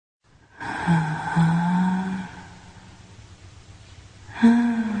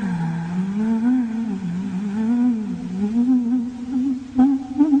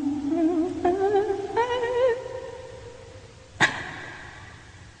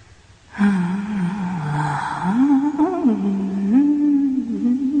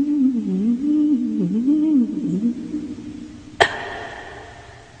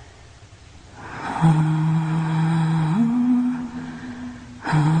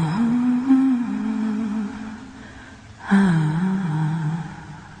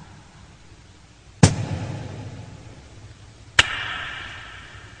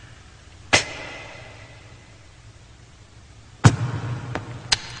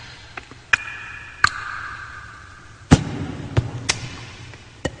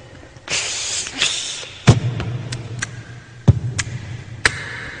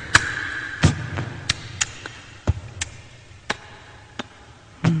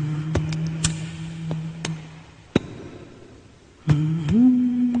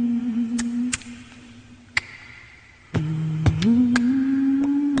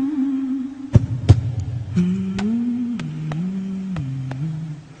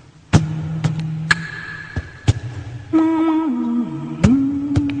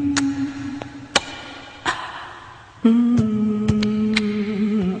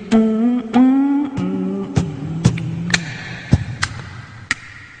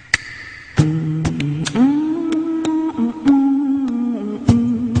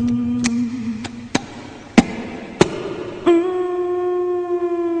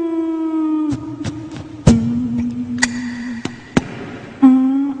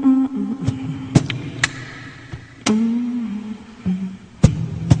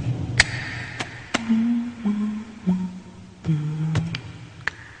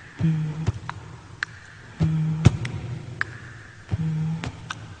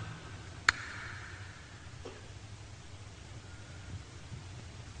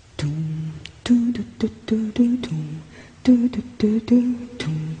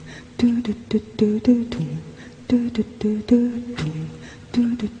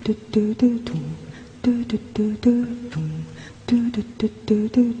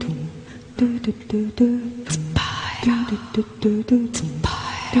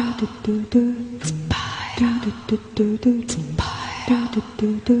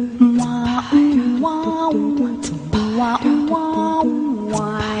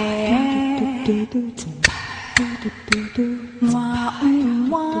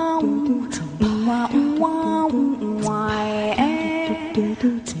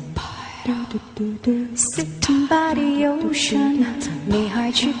Sitting by the ocean, my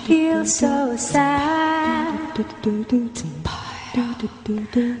heart should feel so sad.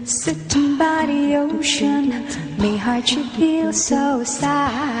 Sitting by the ocean, my heart should feel so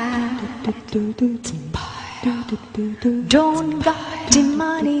sad. Don't got the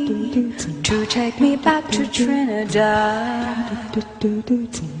money to take me back to Trinidad.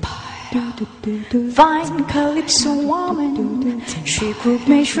 Fine Calypso woman, she cooked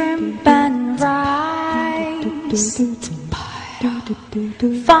me shrimp and rice.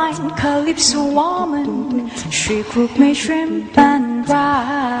 Fine Calypso woman, she cooked me shrimp and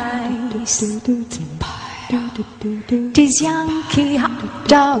rice. These Yankee hot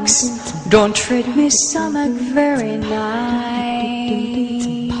dogs don't treat me stomach very nice.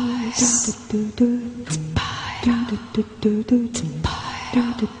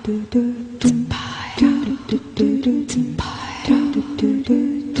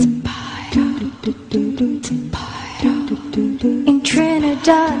 In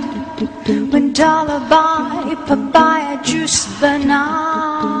Trinidad, when dollar buy papaya juice, banana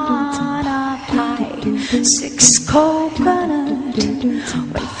pie, 6 coconut,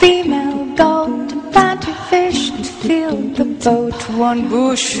 when female go to plenty fish to fill the boat, 1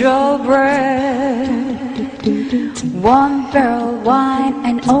 bushel bread, 1 barrel wine,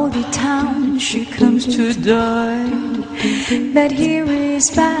 and all the town she comes to dine. But here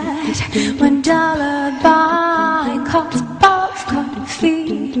is bad when dollar buy cup of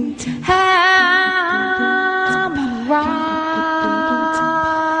coffee, ham and rice.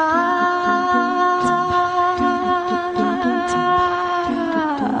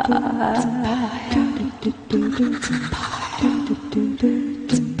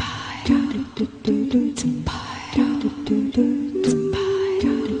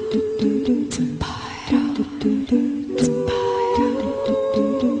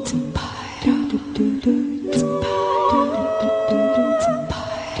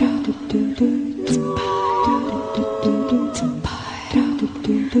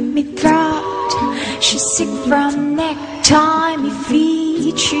 Me throat, she's sick from necktie. Me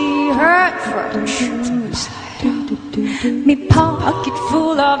feet, she hurt from shoes. Me pocket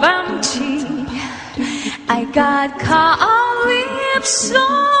full of empty. I got Galypso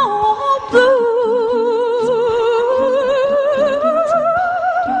Blues.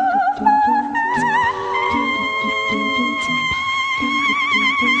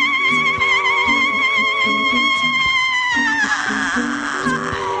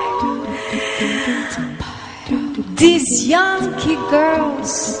 Yankee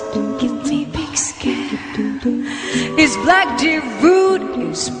girls give me big scare. His black deer root,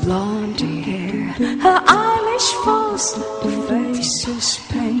 his blondie hair, her eyelash falls, her face is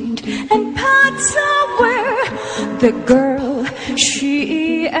paint, and pants are where the girl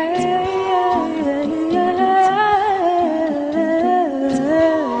she is.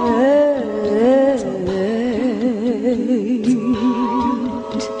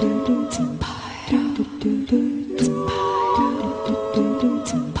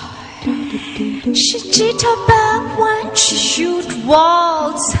 She cheat her back when she shoot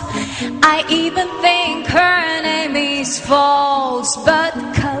waltz. I even think her name is false. But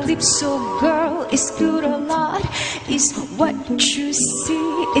Galypso girl is good a lot. Is what you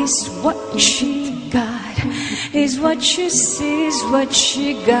see, is what she got. Is what you see, is what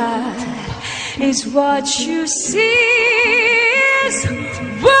she got. Is what you see, is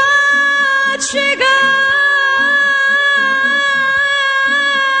what she got.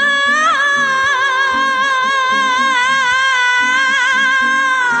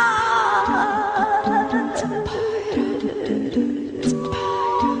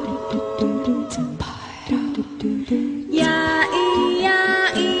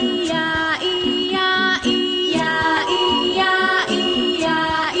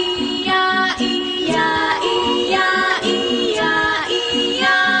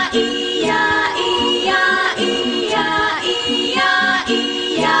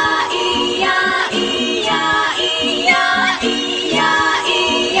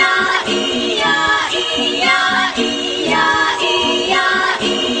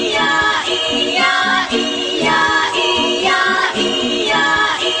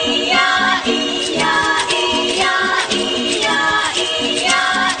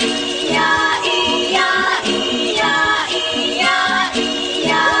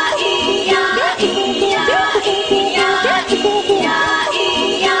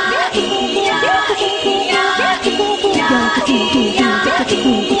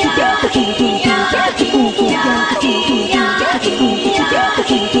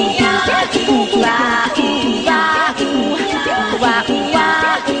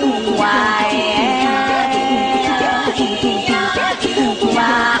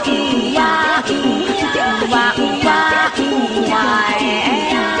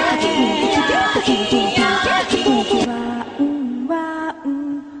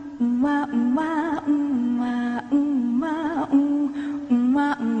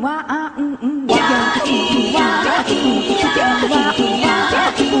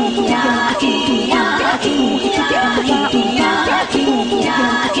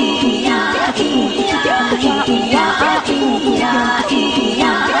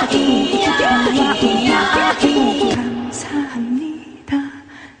 감사합니다.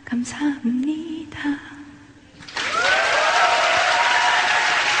 감사합니다.